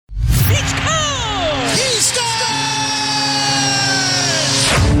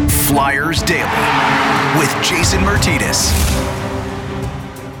Flyers Daily with Jason Martinez.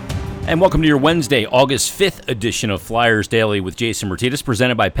 And welcome to your Wednesday, August 5th edition of Flyers Daily with Jason Martinez,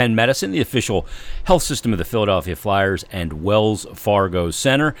 presented by Penn Medicine, the official health system of the Philadelphia Flyers and Wells Fargo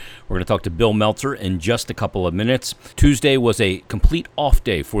Center. We're going to talk to Bill Meltzer in just a couple of minutes. Tuesday was a complete off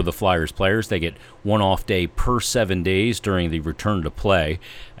day for the Flyers players. They get one off day per 7 days during the return to play,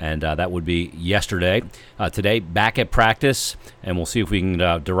 and that would be yesterday. Today, back at practice, and we'll see if we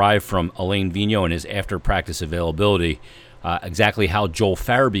can derive from Alain Vigneault and his after-practice availability exactly how Joel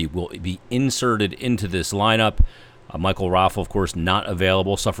Farabee will be inserted into this lineup. Michael Raffl, of course, not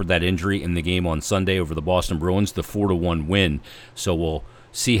available, suffered that injury in the game on Sunday over the Boston Bruins, the 4-1 win. So we'll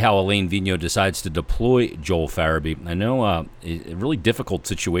see how Alain Vigneault decides to deploy Joel Farabee. I know a really difficult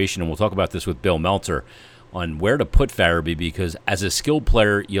situation, and we'll talk about this with Bill Meltzer, on where to put Farabee, because as a skilled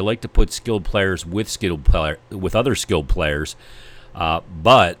player, you like to put skilled players with other skilled players,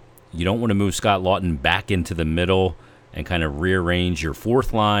 but you don't want to move Scott Laughton back into the middle and kind of rearrange your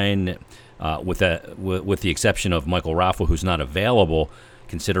fourth line, with the exception of Michael Raffl, who's not available,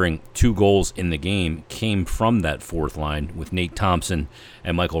 considering 2 goals in the game came from that fourth line with Nate Thompson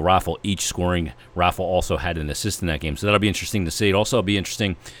and Michael Raffl each scoring. Raffl also had an assist in that game, so that'll be interesting to see. It'll also be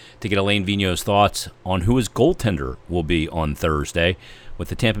interesting to get Alain Vigneault's thoughts on who his goaltender will be on Thursday. With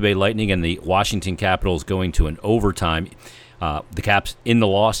the Tampa Bay Lightning and the Washington Capitals going to an overtime, the Caps, in the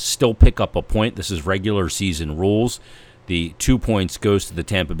loss, still pick up a point. This is regular season rules. The 2 points goes to the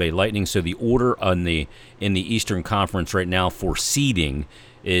Tampa Bay Lightning. So the order in the Eastern Conference right now for seeding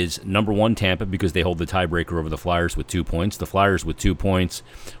is number 1 Tampa, because they hold the tiebreaker over the Flyers with 2 points. The Flyers with 2 points,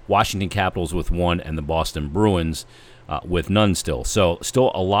 Washington Capitals with 1, and the Boston Bruins with none still. So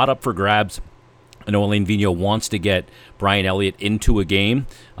still a lot up for grabs. I know Alain Vigneault wants to get Brian Elliott into a game.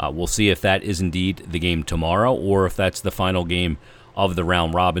 We'll see if that is indeed the game tomorrow, or if that's the final game of the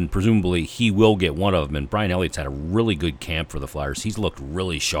round robin. Presumably, he will get one of them. And Brian Elliott's had a really good camp for the Flyers. He's looked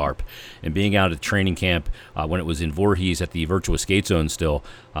really sharp. And being out at training camp when it was in Voorhees at the Virtua Skate Zone still,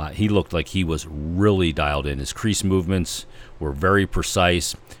 he looked like he was really dialed in. His crease movements were very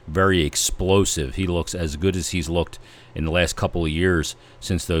precise, very explosive. He looks as good as he's looked in the last couple of years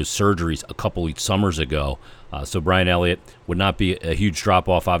since those surgeries a couple of summers ago. So Brian Elliott would not be a huge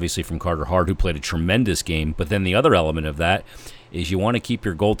drop-off, obviously, from Carter Hart, who played a tremendous game. But then the other element of that is you want to keep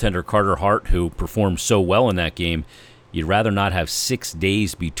your goaltender Carter Hart, who performed so well in that game. You'd rather not have 6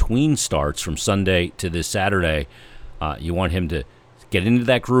 days between starts from Sunday to this Saturday. You want him to get into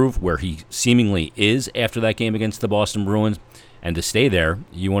that groove where he seemingly is after that game against the Boston Bruins, and to stay there,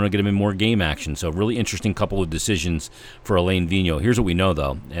 you want to get him in more game action. So really interesting couple of decisions for Alain Vigneault. Here's what we know,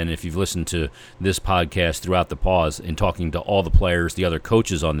 though, and if you've listened to this podcast throughout the pause and talking to all the players, the other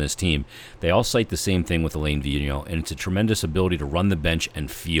coaches on this team, they all cite the same thing with Alain Vigneault, and it's a tremendous ability to run the bench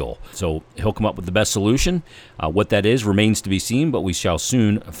and feel. So he'll come up with the best solution. What that is remains to be seen, but we shall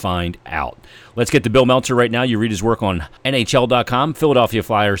soon find out. Let's get to Bill Meltzer right now. You read his work on NHL.com,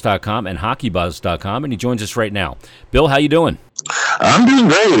 PhiladelphiaFlyers.com, and HockeyBuzz.com, and he joins us right now. Bill, how you doing? I'm doing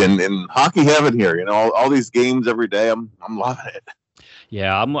great, and hockey heaven here. You know, all these games every day. I'm loving it.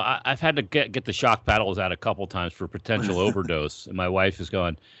 Yeah, I've had to get the shock paddles out a couple times for potential overdose, and my wife is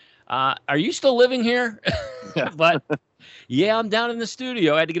going, "Are you still living here?" But yeah, I'm down in the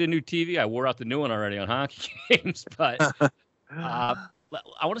studio. I had to get a new TV. I wore out the new one already on hockey games, but I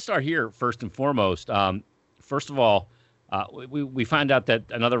want to start here first and foremost. First of all, we find out that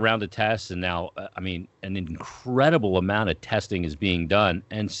another round of tests, and now, an incredible amount of testing is being done,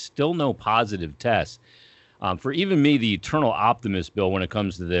 and still no positive tests. For even me, the eternal optimist, Bill, when it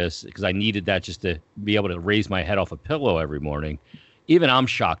comes to this, because I needed that just to be able to raise my head off a pillow every morning, even I'm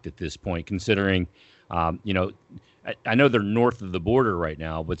shocked at this point, considering, I know they're north of the border right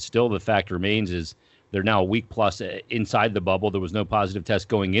now, but still the fact remains is they're now a week plus inside the bubble. There was no positive test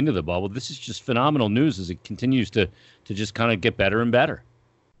going into the bubble. This is just phenomenal news as it continues to just kind of get better and better.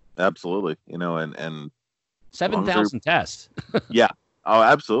 Absolutely. And 7,000 tests. Yeah. Oh,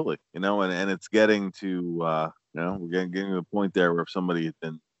 absolutely. And it's getting to, we're getting to the point there where if somebody had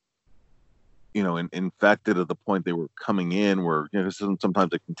been, infected at the point they were coming in, where,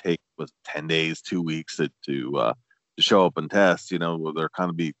 sometimes it can take 10 days, 2 weeks to show up and test, they're kind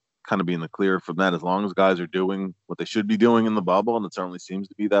of be in the clear from that, as long as guys are doing what they should be doing in the bubble, and it certainly seems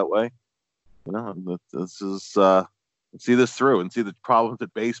to be that way. This is see this through and see the problems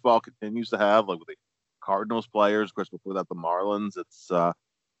that baseball continues to have, like with the Cardinals players, of course, before that the Marlins.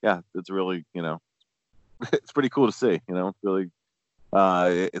 It's really, it's pretty cool to see. Really,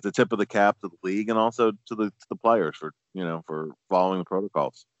 it's a tip of the cap to the league and also to the players for following the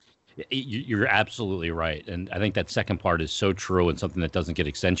protocols. You're absolutely right. And I think that second part is so true and something that doesn't get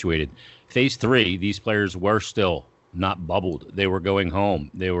accentuated. Phase 3, these players were still not bubbled. They were going home.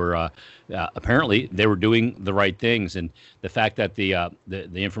 They were apparently they were doing the right things. And the fact that the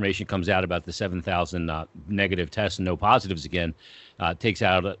information comes out about the 7,000 negative tests and no positives again takes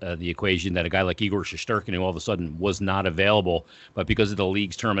out the equation that a guy like Igor Shesterkin, who all of a sudden was not available, but because of the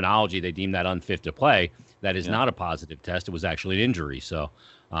league's terminology, they deemed that unfit to play. That is not a positive test. It was actually an injury. So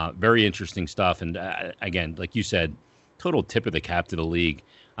very interesting stuff. And again, like you said, total tip of the cap to the league.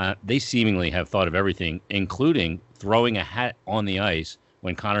 They seemingly have thought of everything, including throwing a hat on the ice.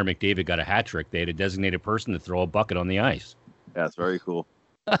 When Connor McDavid got a hat trick, they had a designated person to throw a bucket on the ice. Yeah, it's very cool.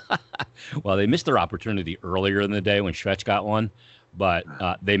 Well, they missed their opportunity earlier in the day when Schwetz got one, but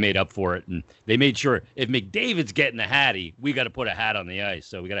they made up for it. And they made sure if McDavid's getting a hattie, we got to put a hat on the ice.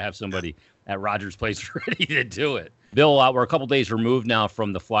 So we got to have somebody at Rogers Place ready to do it. Bill, we're a couple days removed now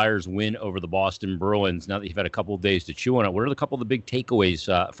from the Flyers' win over the Boston Bruins. Now that you've had a couple of days to chew on it, what are a couple of the big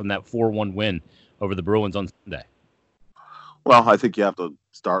takeaways from that 4-1 win over the Bruins on Sunday? Well, I think you have to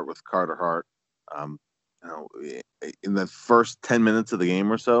start with Carter Hart. In the first 10 minutes of the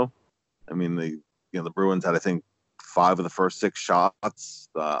game or so, I mean, the Bruins had, I think, 5 of the first 6 shots,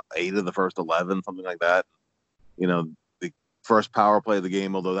 8 of the first 11, something like that. The first power play of the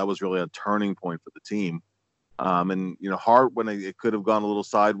game, although that was really a turning point for the team. Hart, when it could have gone a little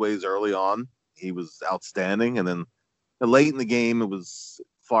sideways early on, he was outstanding. And then late in the game,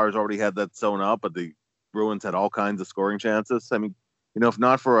 Flyers already had that sewn up, but the Bruins had all kinds of scoring chances. I mean, if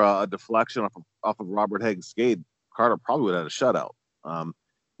not for a deflection off of Robert Hagg's skate, Carter probably would have had a shutout.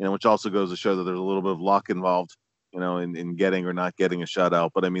 Which also goes to show that there's a little bit of luck involved, in getting or not getting a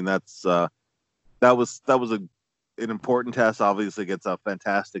shutout. But I mean, that was an important test. Obviously, against a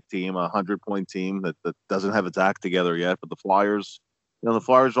fantastic team, a 100-point team that doesn't have its act together yet. But the Flyers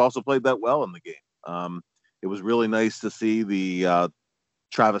also played that well in the game. It was really nice to see the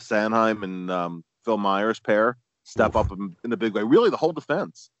Travis Sanheim and Phil Myers pair step up in a big way. Really, the whole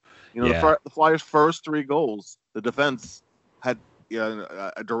defense. The Flyers' first 3 goals, the defense had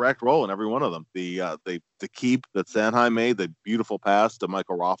a direct role in every one of them. The keep that Sanheim made, the beautiful pass to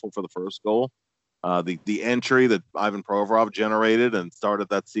Michael Raffl for the first goal, the entry that Ivan Provorov generated and started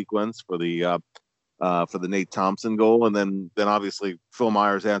that sequence for the Nate Thompson goal, and then obviously Phil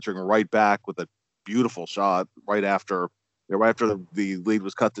Myers answering right back with a beautiful shot right after the lead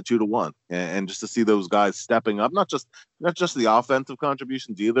was cut to 2-1, and just to see those guys stepping up, not just the offensive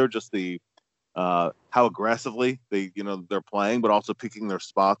contributions either, just the how aggressively they're playing, but also picking their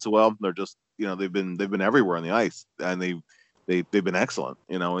spots well. They're just they've been everywhere on the ice, and they've been excellent.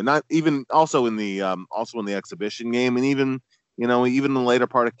 And not even also in the exhibition game, and even in the later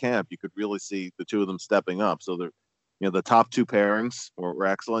part of camp, you could really see the two of them stepping up. So they're the top 2 pairings were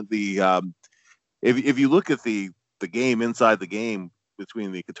excellent. If you look at the game inside the game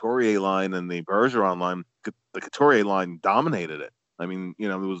between the Couturier line and the Bergeron line, the Couturier line dominated it. I mean, it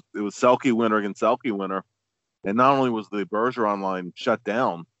was Selke winner against Selke winner, and not only was the Bergeron line shut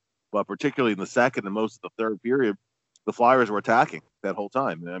down, but particularly in the second and most of the third period, the Flyers were attacking that whole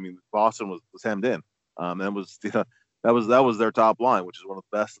time. I mean, Boston was hemmed in. That was their top line, which is one of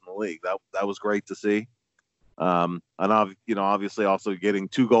the best in the league. That was great to see. And obviously also getting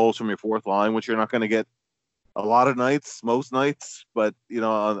 2 goals from your fourth line, which you're not going to get a lot of nights, most nights, but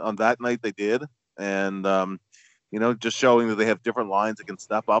on that night they did, and just showing that they have different lines that can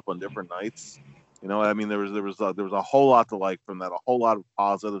step up on different nights. I mean, there was a whole lot to like from that, a whole lot of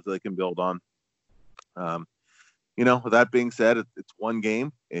positives they can build on. With that being said, it's one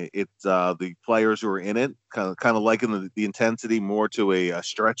game. It's the players who are in it kind of liken the intensity more to a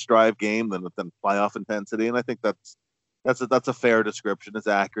stretch drive game than playoff intensity, and I think that's a fair description. It's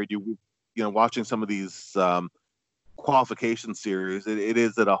accurate. Watching some of these qualification series, it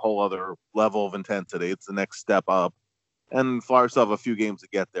is at a whole other level of intensity. It's the next step up, and Flyers still have a few games to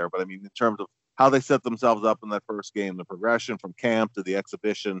get there. But I mean, in terms of how they set themselves up in that first game, the progression from camp to the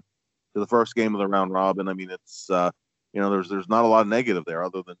exhibition to the first game of the round robin, I mean, it's there's not a lot of negative there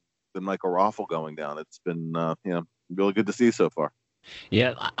other than Michael Raffl going down. It's been really good to see so far.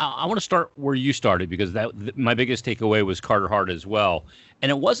 Yeah, I want to start where you started, because my biggest takeaway was Carter Hart as well.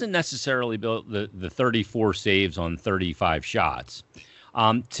 And it wasn't necessarily the 34 saves on 35 shots.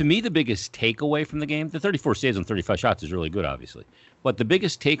 To me, the biggest takeaway from the game, the 34 saves on 35 shots is really good, obviously. But the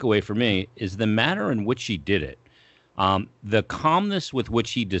biggest takeaway for me is the manner in which he did it. The calmness with which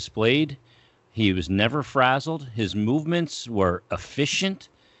he displayed. He was never frazzled. His movements were efficient.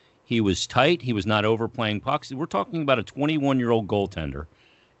 He was tight. He was not overplaying pucks. We're talking about a 21-year-old goaltender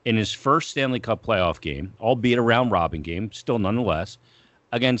in his first Stanley Cup playoff game, albeit a round-robin game, still nonetheless.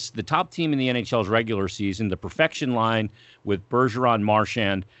 against the top team in the NHL's regular season, the perfection line with Bergeron,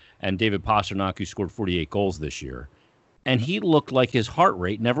 Marchand, and David Pastrnak, who scored 48 goals this year. And he looked like his heart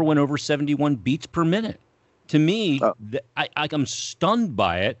rate never went over 71 beats per minute. To me, I'm stunned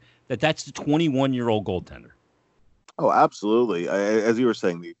by it that's the 21-year-old goaltender. Oh, absolutely. As you were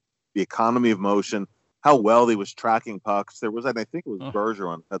saying, the economy of motion, how well he was tracking pucks. There was, and I think it was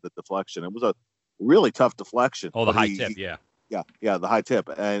Bergeron had the deflection. It was a really tough deflection. Oh, the high tip, yeah. Yeah, the high tip,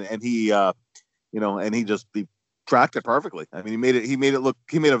 and he, and he tracked it perfectly. I mean, he made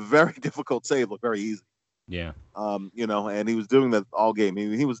a very difficult save look very easy. Yeah. And he was doing that all game.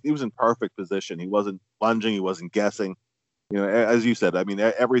 He was in perfect position. He wasn't lunging. He wasn't guessing. As you said, I mean,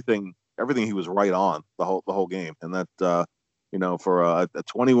 everything he was right on the whole game. And that, for a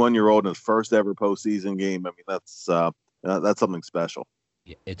 21-year-old in his first ever postseason game, I mean, that's something special.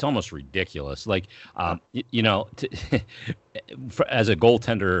 It's almost ridiculous. Like, as a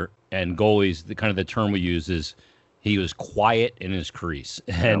goaltender and goalies, the term we use is he was quiet in his crease,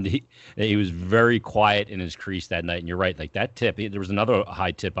 and he was very quiet in his crease that night. And you're right, like that tip. There was another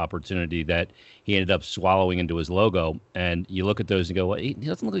high tip opportunity that he ended up swallowing into his logo. And you look at those and go, well, he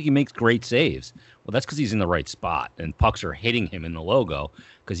doesn't look like he makes great saves. Well, that's because he's in the right spot, and pucks are hitting him in the logo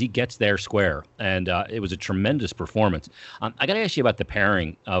because he gets there square. And it was a tremendous performance. I got to ask you about the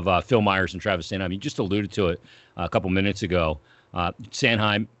pairing of Phil Myers and Travis Sanheim. You just alluded to it a couple minutes ago.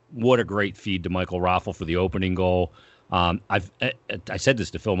 Sanheim, what a great feed to Michael Raffl for the opening goal. I said this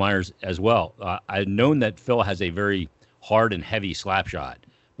to Phil Myers as well. I've known that Phil has a very hard and heavy slap shot,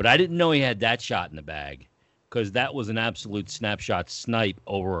 but I didn't know he had that shot in the bag, because that was an absolute snapshot snipe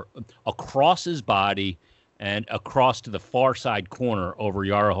across his body and across to the far side corner over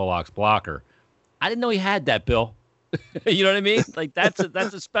Jaro Halak's blocker. I didn't know he had that, Bill. You know what I mean? Like that's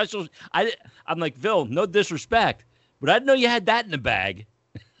a special. I'm like, Phil, no disrespect, but I didn't know you had that in the bag.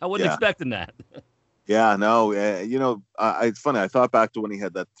 I wasn't expecting that. Yeah, no, it's funny. I thought back to when he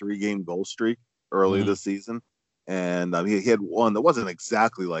had that 3-game goal streak early this season, and he had one that wasn't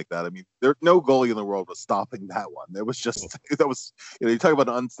exactly like that. I mean, no goalie in the world was stopping that one. It was just you talk about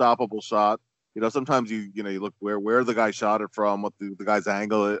an unstoppable shot. Sometimes you look where the guy shot it from, what the guy's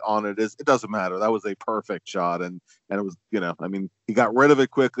angle on it is. It doesn't matter. That was a perfect shot, and it was, I mean, he got rid of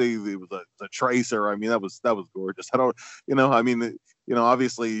it quickly. It was a tracer. I mean, that was gorgeous. I don't, I mean,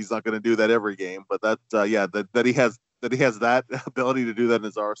 obviously he's not going to do that every game, but that he has that ability to do that in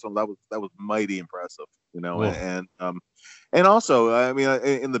his arsenal. That was mighty impressive. And also, I mean,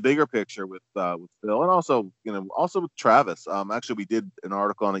 in the bigger picture with Phil, and also with Travis. Actually, we did an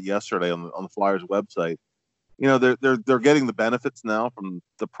article on it yesterday on the Flyers website. They're getting the benefits now from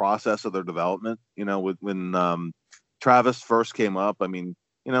the process of their development. When Travis first came up, I mean,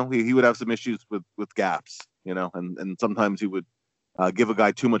 he would have some issues with gaps. And sometimes he would give a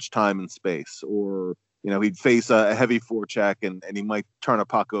guy too much time and space, or he'd face a heavy forecheck and he might turn a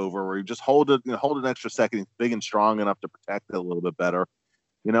puck over, or he'd just hold an extra second. He's big and strong enough to protect it a little bit better,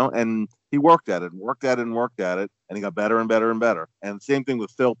 and he worked at it, and he got better and better and better. And same thing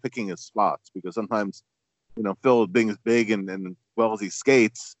with Phil picking his spots, because sometimes, Phil being as big and well as he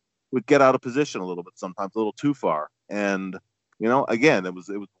skates would get out of position a little bit, sometimes a little too far. And, again, it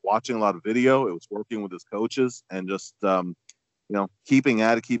was watching a lot of video. It was working with his coaches and just, keeping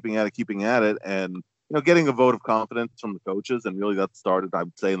at it. And, getting a vote of confidence from the coaches, and really that started, I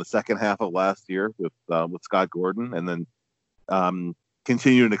would say, in the second half of last year with Scott Gordon, and then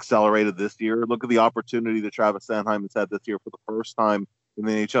continued and accelerated this year. Look at the opportunity that Travis Sanheim has had this year for the first time in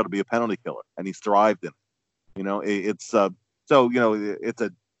the NHL to be a penalty killer, and he's thrived in it. It's it's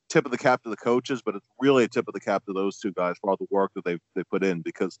a tip of the cap to the coaches, but it's really a tip of the cap to those two guys for all the work that they put in,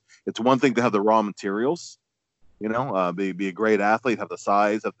 because it's one thing to have the raw materials, be a great athlete, have the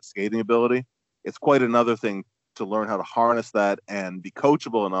size, have the skating ability. It's quite another thing to learn how to harness that and be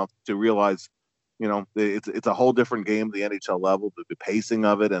coachable enough to realize, it's a whole different game at the NHL level, the pacing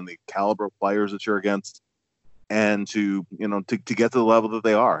of it and the caliber of players that you're against, and to get to the level that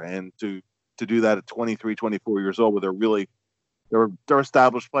they are, and to do that at 23, 24 years old, where they're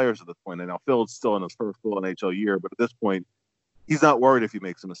established players at this point. And now Phil's still in his first full NHL year, but at this point, he's not worried if he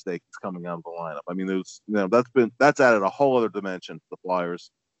makes a mistake. He's coming out of the lineup. I mean, that's added a whole other dimension to the Flyers,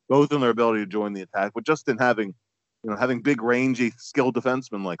 both in their ability to join the attack, but just in having big, rangy, skilled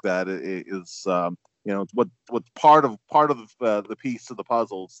defensemen like that is what's part of the piece of the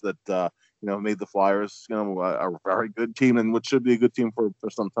puzzles that made the Flyers a very good team, and what should be a good team for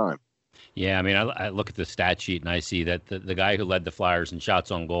some time. Yeah, I mean, I look at the stat sheet and I see that the guy who led the Flyers in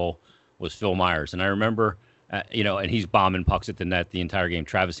shots on goal was Phil Myers, and I remember. And he's bombing pucks at the net the entire game.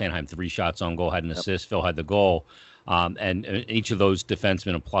 Travis Sanheim, 3 shots on goal, had an assist. Phil had the goal. And each of those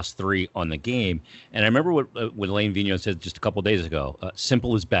defensemen a +3 on the game. And I remember what Lane Vigneault said just a couple of days ago: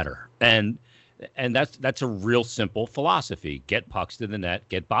 "Simple is better." And that's a real simple philosophy. Get pucks to the net,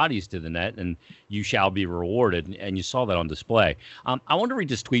 get bodies to the net, and you shall be rewarded. And you saw that on display. I want to read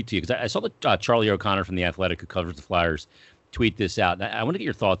this tweet to you because I saw that Charlie O'Connor from The Athletic, who covers the Flyers, tweet this out. And I want to get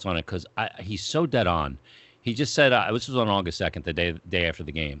your thoughts on it because he's so dead on. He just said, this was on August 2nd, the day after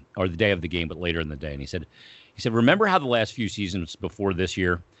the game, or the day of the game, but later in the day. And he said, remember how the last few seasons before this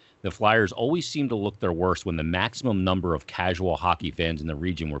year, the Flyers always seemed to look their worst when the maximum number of casual hockey fans in the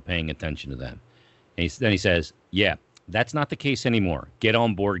region were paying attention to them. And then he says, yeah, that's not the case anymore. Get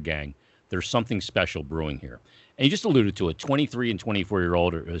on board, gang. There's something special brewing here. And you just alluded to it, 23 and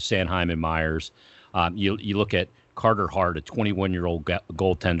 24-year-old Sanheim and Myers. You look at Carter Hart, a 21-year-old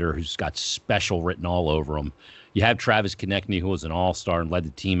goaltender who's got special written all over him. You have Travis Konecny, who was an all-star and led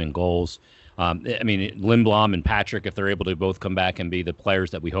the team in goals. Lindblom and Patrick, if they're able to both come back and be the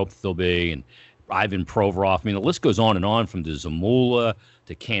players that we hope they'll be, and Ivan Provorov. The list goes on from Zamula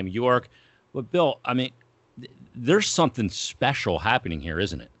to Cam York. But, Bill, there's something special happening here,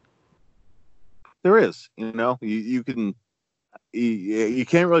 isn't it? There is. You can't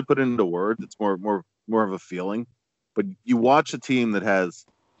really put it into words. It's more of a feeling. But you watch a team that has,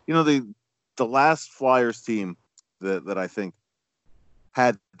 the last Flyers team that I think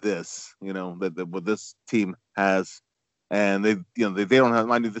had this, that what this team has, and they don't have.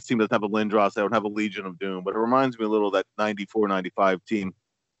 Mind you, this team doesn't have a Lindros, they don't have a Legion of Doom, but it reminds me a little of that 94-95 team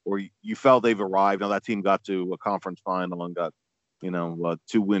where you felt they've arrived. Now that team got to a conference final and got,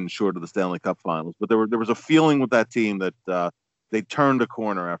 2 wins short of the Stanley Cup Finals, but there was a feeling with that team that they turned a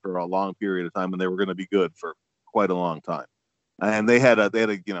corner after a long period of time, and they were going to be good for quite a long time. And they had a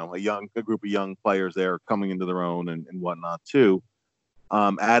group of young players there coming into their own and whatnot too.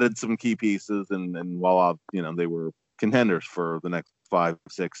 Added some key pieces, and voila, they were contenders for the next 5,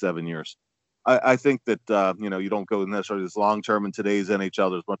 6, 7 years. I think that you don't go necessarily this long term in today's NHL.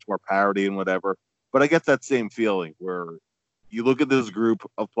 There's much more parity and whatever, but I get that same feeling where you look at this group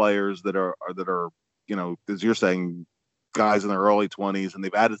of players that are as you're saying, guys in their early 20s, and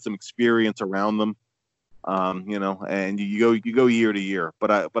they've added some experience around them. And you go year to year,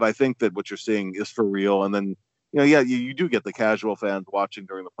 but I think that what you're seeing is for real. And then, you do get the casual fans watching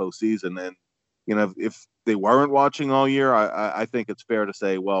during the postseason. And, if they weren't watching all year, I think it's fair to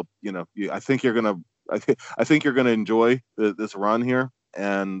say, well, I think you're going to enjoy this run here.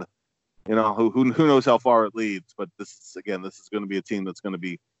 And, who knows how far it leads, but this is going to be a team that's going to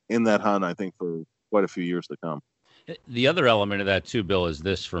be in that hunt, I think, for quite a few years to come. The other element of that too, Bill, is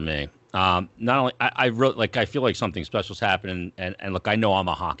this for me. Not only I wrote, I feel like something special's happening, and look, I know I'm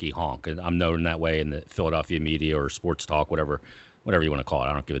a hockey honk, and I'm known that way in the Philadelphia media or sports talk, whatever you want to call it.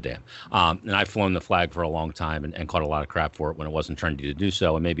 I don't give a damn. And I've flown the flag for a long time and caught a lot of crap for it when it wasn't trendy to do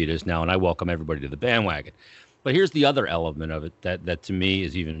so, and maybe it is now. And I welcome everybody to the bandwagon. But here's the other element of it that to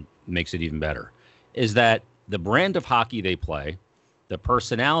me makes it even better, is that the brand of hockey they play, the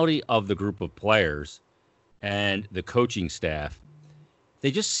personality of the group of players, and the coaching staff, they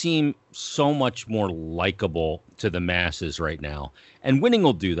just seem so much more likable to the masses right now. And winning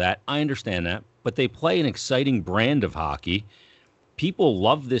will do that. I understand that. But they play an exciting brand of hockey. People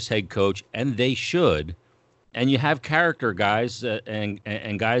love this head coach, and they should. And you have character guys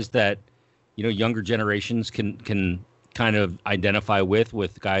and guys that, younger generations can kind of identify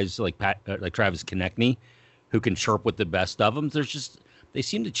with guys like Travis Konecny, who can chirp with the best of them. They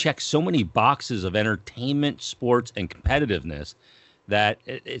seem to check so many boxes of entertainment, sports, and competitiveness that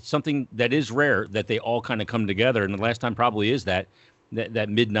it's something that is rare that they all kind of come together. And the last time probably is that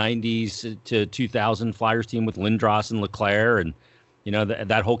mid-'90s to 2000 Flyers team with Lindros and LeClaire and,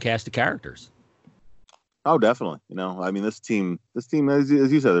 that whole cast of characters. Oh, definitely. This team, as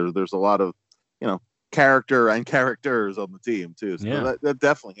you said, there's a lot of, character and characters on the team too. So that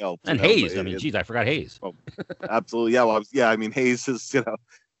definitely helps. And Hayes, I forgot Hayes. Oh, absolutely. Yeah. Hayes is,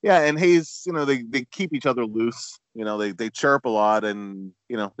 and Hayes, they keep each other loose. They chirp a lot, and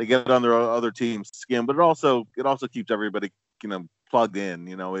they get under other team's skin, but it also keeps everybody, plugged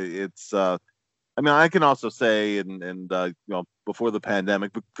in. I can also say, and before the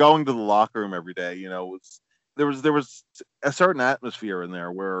pandemic, but going to the locker room every day, there was a certain atmosphere in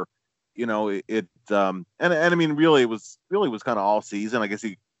there where, really it was kind of all season. I guess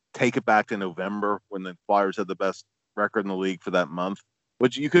you take it back to November when the Flyers had the best record in the league for that month,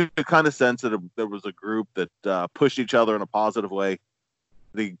 which you could kind of sense that there was a group that pushed each other in a positive way.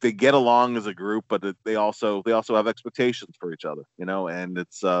 They get along as a group, but they also have expectations for each other, and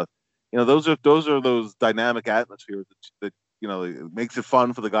it's those are those dynamic atmospheres that it makes it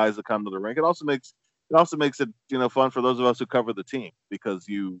fun for the guys that come to the rink. It also makes it also makes it fun for those of us who cover the team, because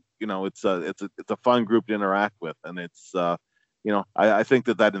it's a fun group to interact with, and it's I think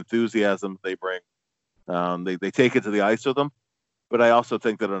that enthusiasm they bring, they take it to the ice with them. But I also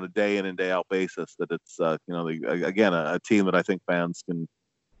think that on a day in and day out basis, that it's again a team that I think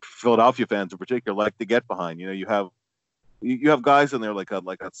Philadelphia fans in particular, like to get behind. You have guys in there like a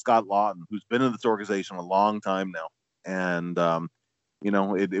Scott Laughton, who's been in this organization a long time now, and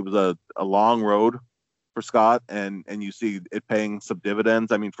it was a long road for Scott, and you see it paying some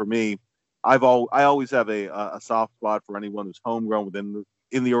dividends. I mean, for me, I always have a soft spot for anyone who's homegrown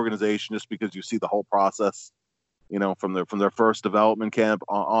in the organization, just because you see the whole process, from their first development camp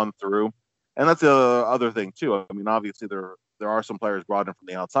on through. And that's the other thing too. I mean, obviously there are some players brought in from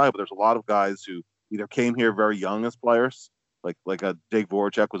the outside, but there's a lot of guys who either came here very young as players, like a Jake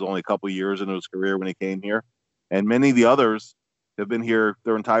Voracek was only a couple of years into his career when he came here, and many of the others have been here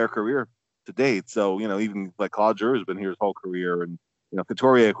their entire career to date. So even like Claude Giroux has been here his whole career, and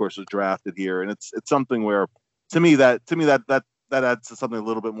Couturier, of course, was drafted here, and it's something where to me that adds to something a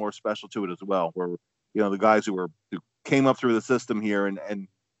little bit more special to it as well, where the guys who came up through the system here and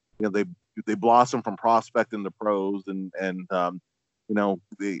they blossom from prospect into pros, and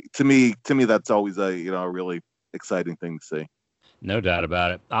to me that's always a really exciting thing to see. No doubt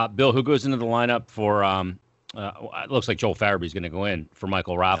about it. Bill, who goes into the lineup for it looks like Joel Farabee's going to go in for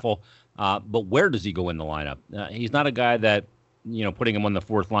Michael Raffle, but where does he go in the lineup? He's not a guy that putting him on the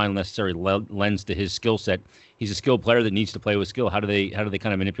fourth line necessarily lends to his skill set. He's a skilled player that needs to play with skill. How do they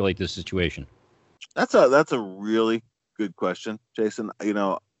kind of manipulate this situation? That's a really good question, Jason.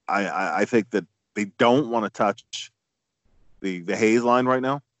 I think that they don't want to touch the Hayes line right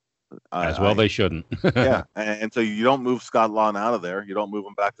now. They shouldn't. Yeah, and so you don't move Scott Laughton out of there. You don't move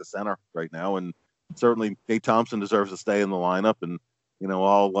him back to center right now, and certainly Nate Thompson deserves to stay in the lineup. And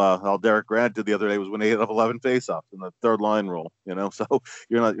all Derek Grant did the other day was win 8 out of 11 faceoffs in the third line role. So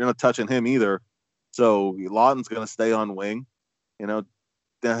you're not touching him either. So Laughton's going to stay on wing.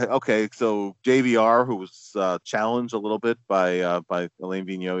 Okay, so JVR, who was challenged a little bit by Alain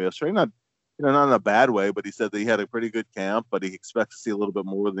Vigneault yesterday, not in a bad way, but he said that he had a pretty good camp, but he expects to see a little bit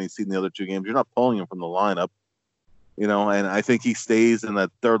more than he's seen the other two games. You're not pulling him from the lineup, and I think he stays in that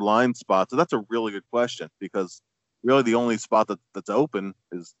third line spot. So that's a really good question, because really the only spot that's open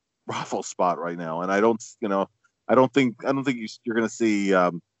is Raffle's spot right now, and I don't think you're going to see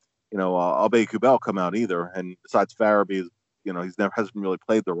Aube-Kubel come out either. And besides Farabee, hasn't really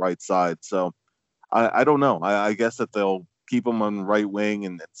played the right side, so I don't know. I guess that they'll keep him on right wing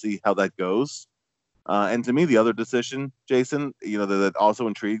and see how that goes. And to me, the other decision, Jason, that also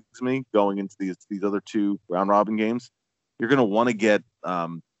intrigues me going into these other two round robin games, you're going to want to get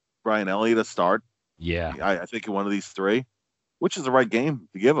Brian Elliott a start. Yeah, I think in one of these three, which is the right game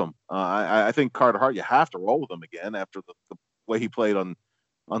to give him. I think Carter Hart, you have to roll with him again after the way he played on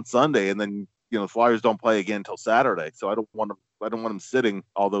Sunday, and then the Flyers don't play again until Saturday, so I don't want him sitting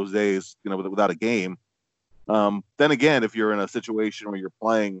all those days, without a game. Then again, if you're in a situation where you're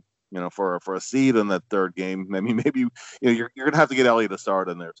playing, for a seed in that third game, I mean, maybe you're gonna have to get Elliott a start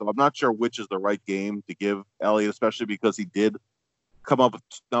in there. So I'm not sure which is the right game to give Elliott, especially because he did come up with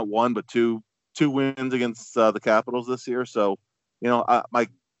not one but two wins against the Capitals this year. So my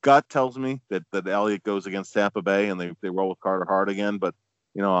gut tells me that Elliott goes against Tampa Bay and they roll with Carter Hart again, but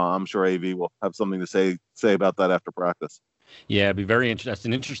I'm sure AV will have something to say about that after practice. Yeah, it'd be very interesting. That's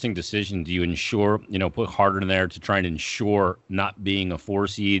an interesting decision. Do you ensure, put Harder in there to try and ensure not being a 4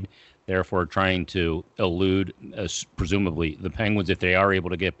 seed, therefore trying to elude, presumably, the Penguins if they are able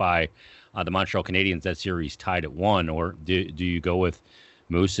to get by the Montreal Canadiens, that series tied at 1, or do you go with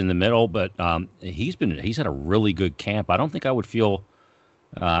Moose in the middle? But he's had a really good camp. I don't think I would feel,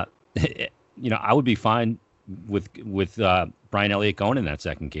 I would be fine with Brian Elliott going in that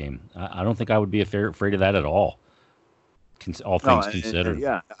second game. I don't think I would be afraid of that at all. All things considered.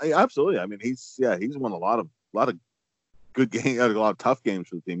 Yeah, absolutely. I mean, he's won a lot of good games, a lot of tough games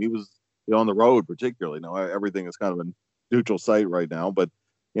for the team. He was on the road particularly. Now everything is kind of a neutral site right now, but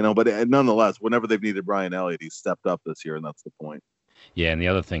nonetheless, whenever they've needed Brian Elliott, he's stepped up this year, and that's the point. Yeah, and the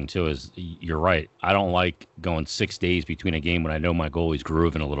other thing too is you're right. I don't like going 6 days between a game when I know my goalie's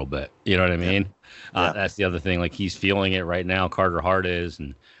grooving a little bit. You know what I mean? Yeah. That's the other thing. Like, he's feeling it right now. Carter Hart is,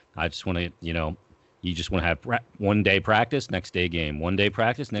 and I just want to, you just want to have 1 day practice, next day game. 1 day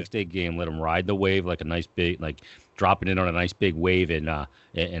practice, next day game. Let them ride the wave like a nice big, like dropping in on a nice big wave in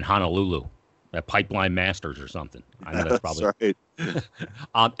Honolulu, at Pipeline Masters or something. I know that's probably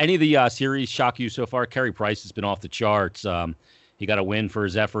right. Any of the series shock you so far? Carey Price has been off the charts. He got a win for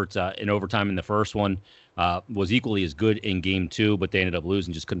his efforts in overtime in the first one. Was equally as good in game 2, but they ended up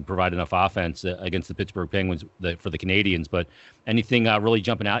losing, just couldn't provide enough offense against the Pittsburgh Penguins for the Canadians. But anything really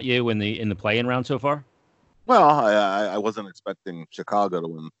jumping out you in the play-in round so far? Well, I wasn't expecting Chicago to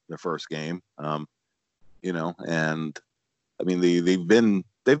win their first game, and I mean they've been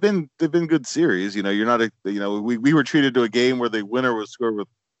good series. You're not we were treated to a game where the winner was scored with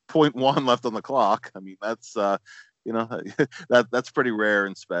 .1 left on the clock. I mean that's that's pretty rare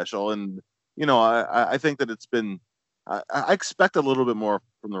and special. And I think that it's been I expect a little bit more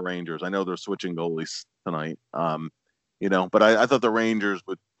from the Rangers. I know they're switching goalies tonight, but I thought the Rangers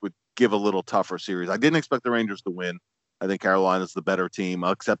would give a little tougher series. I didn't expect the Rangers to win. I think Carolina's the better team,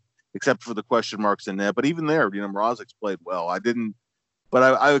 except for the question marks in net. But even there, Mrazek's played well. I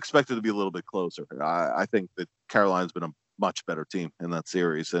expected it to be a little bit closer. I think that Carolina's been a much better team in that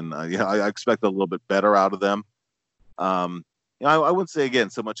series, and I expect a little bit better out of them. I wouldn't say again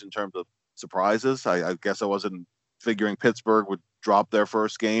so much in terms of surprises. I guess I wasn't figuring Pittsburgh would drop their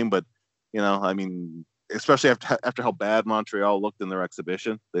first game, but I mean, especially after how bad Montreal looked in their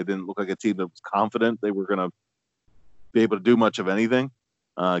exhibition, they didn't look like a team that was confident they were going to be able to do much of anything.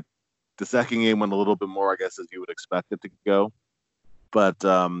 The second game went a little bit more, I guess, as you would expect it to go. But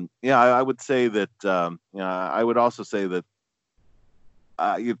I would say that I would also say that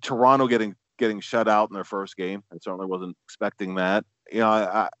Toronto getting shut out in their first game, I certainly wasn't expecting that.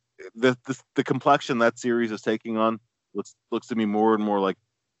 The complexion that series is taking on looks to me more and more like,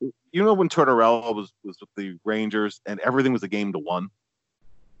 when Tortorella was with the Rangers and everything was a game to one.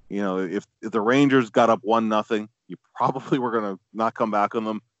 If the Rangers got up 1-0, you probably were going to not come back on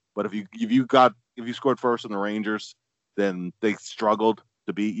them. But if you scored first in the Rangers, then they struggled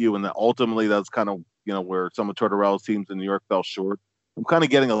to beat you, and then ultimately that's kind of where some of Tortorella's teams in New York fell short. I'm kind of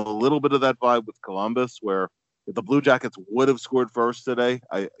getting a little bit of that vibe with Columbus, where if the Blue Jackets would have scored first today,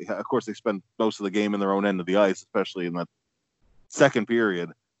 of course they spent most of the game in their own end of the ice, especially in that second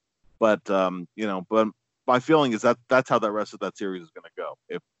period. But but my feeling is that that's how the rest of that series is going to go.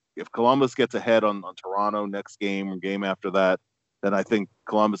 If Columbus gets ahead on Toronto next game or game after that, then I think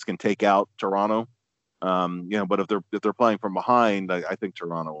Columbus can take out Toronto. But if they're playing from behind, I think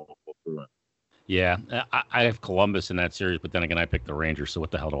Toronto will pull through it. Yeah, I have Columbus in that series, but then again, I picked the Rangers, so what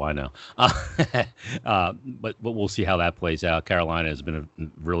the hell do I know? But we'll see how that plays out. Carolina has been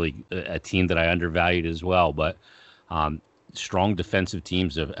really a team that I undervalued as well, but strong defensive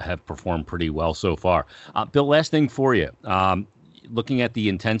teams have performed pretty well so far. Bill, last thing for you. Looking at the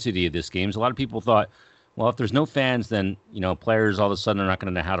intensity of this game, a lot of people thought, well, if there's no fans, then players all of a sudden are not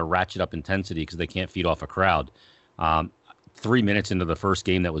going to know how to ratchet up intensity because they can't feed off a crowd. 3 minutes into the first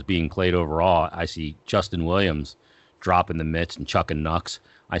game that was being played overall, I see Justin Williams dropping the mitts and chucking knucks.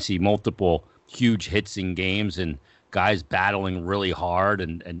 I see multiple huge hits in games and guys battling really hard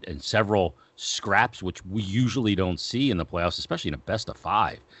and several scraps, which we usually don't see in the playoffs, especially in a best of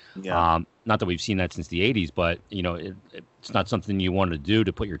 5. Yeah. Not that we've seen that since the 80s, but it's not something you want to do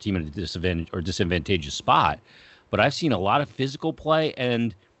to put your team in a disadvantageous spot. But I've seen a lot of physical play,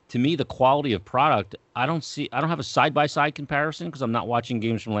 and to me, the quality of product, I don't have a side-by-side comparison because I'm not watching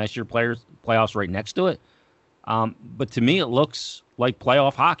games from last year playoffs right next to it. But to me, it looks like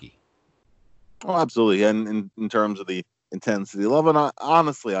playoff hockey. Oh, absolutely. And in terms of the intensity level, and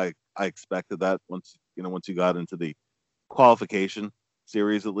honestly, I expected that once you got into the qualification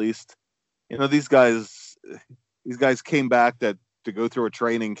series, at least. These guys came back to go through a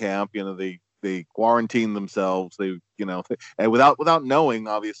training camp. They quarantined themselves. And without knowing,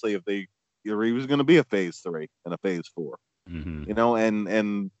 obviously, if he was going to be a phase 3 and a phase 4. Mm-hmm.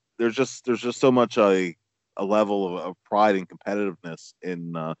 And there's just so much a level of pride and competitiveness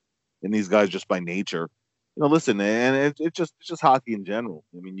in these guys just by nature. Listen, and it's just hockey in general.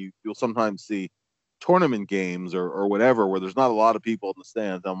 I mean, you'll sometimes see tournament games or whatever where there's not a lot of people in the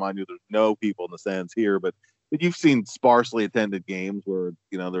stands. Now, mind you, there's no people in the stands here, but you've seen sparsely attended games where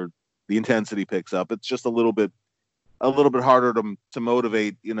the intensity picks up. It's just a little bit harder to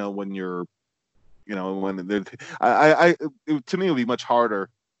motivate. When you're, when to me it would be much harder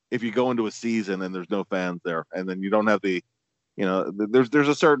if you go into a season and there's no fans there, and then you don't have the, there's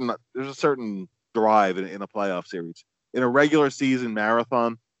a certain drive in a playoff series. In a regular season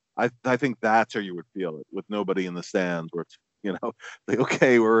marathon, I think that's where you would feel it with nobody in the stands, where it's like,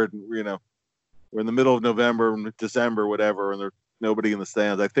 okay, we're in the middle of November, December, whatever, and there's nobody in the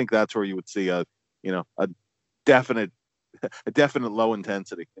stands. I think that's where you would see a definite low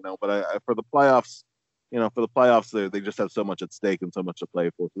intensity. But for the playoffs, they just have so much at stake and so much to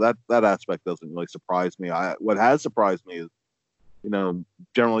play for. So that aspect doesn't really surprise me. What has surprised me is,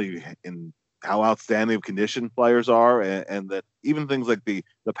 generally in how outstanding of condition players are, and that even things like the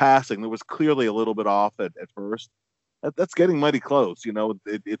passing that was clearly a little bit off at first, that's getting mighty close.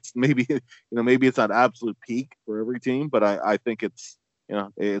 It's maybe maybe it's not absolute peak for every team, but I think it's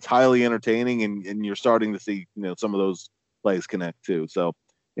it's highly entertaining, and you're starting to see some of those plays connect too. So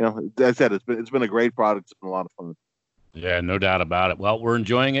as I said, it's been a great product. It's been a lot of fun. Yeah, no doubt about it. Well, we're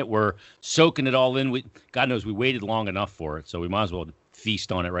enjoying it. We're soaking it all in. God knows we waited long enough for it, so we might as well feast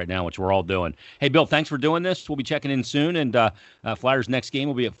on it right now, which we're all doing. Hey, Bill, thanks for doing this. We'll be checking in soon, and Flyers' next game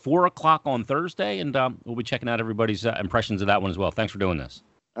will be at 4 o'clock on Thursday, and we'll be checking out everybody's impressions of that one as well. Thanks for doing this.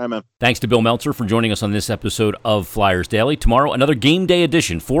 All right, man. Thanks to Bill Meltzer for joining us on this episode of Flyers Daily. Tomorrow, another game day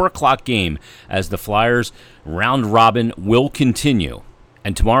edition, 4 o'clock game, as the Flyers round robin will continue.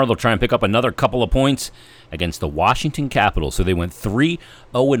 And tomorrow they'll try and pick up another couple of points against the Washington Capitals. So they went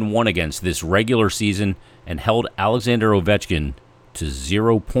 3-0-1 against this regular season and held Alexander Ovechkin to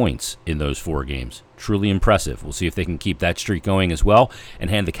 0 points in those 4 games. Truly impressive. We'll see if they can keep that streak going as well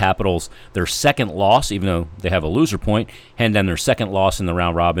and hand the Capitals their second loss, even though they have a loser point, hand them their second loss in the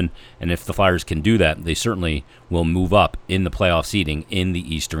round robin. And if the Flyers can do that, they certainly will move up in the playoff seeding in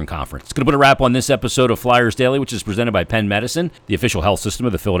the Eastern Conference. It's going to put a wrap on this episode of Flyers Daily, which is presented by Penn Medicine, the official health system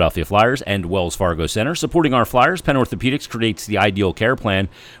of the Philadelphia Flyers and Wells Fargo Center. Supporting our Flyers, Penn Orthopedics creates the ideal care plan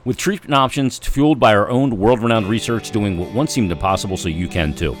with treatment options fueled by our own world-renowned research doing what once seemed impossible so you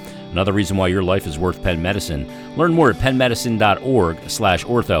can too. Another reason why your life is worth Penn Medicine. Learn more at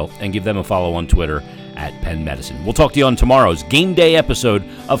pennmedicine.org/ortho and give them a follow on Twitter at Penn Medicine. We'll talk to you on tomorrow's Game Day episode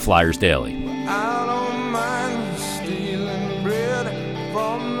of Flyers Daily. I don't mind stealing bread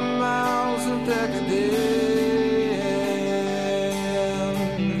from the mouths of decadence,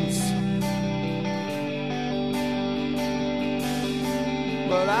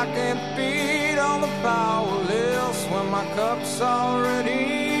 but I can't feed all the powerless when my cup's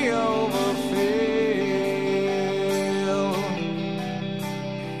already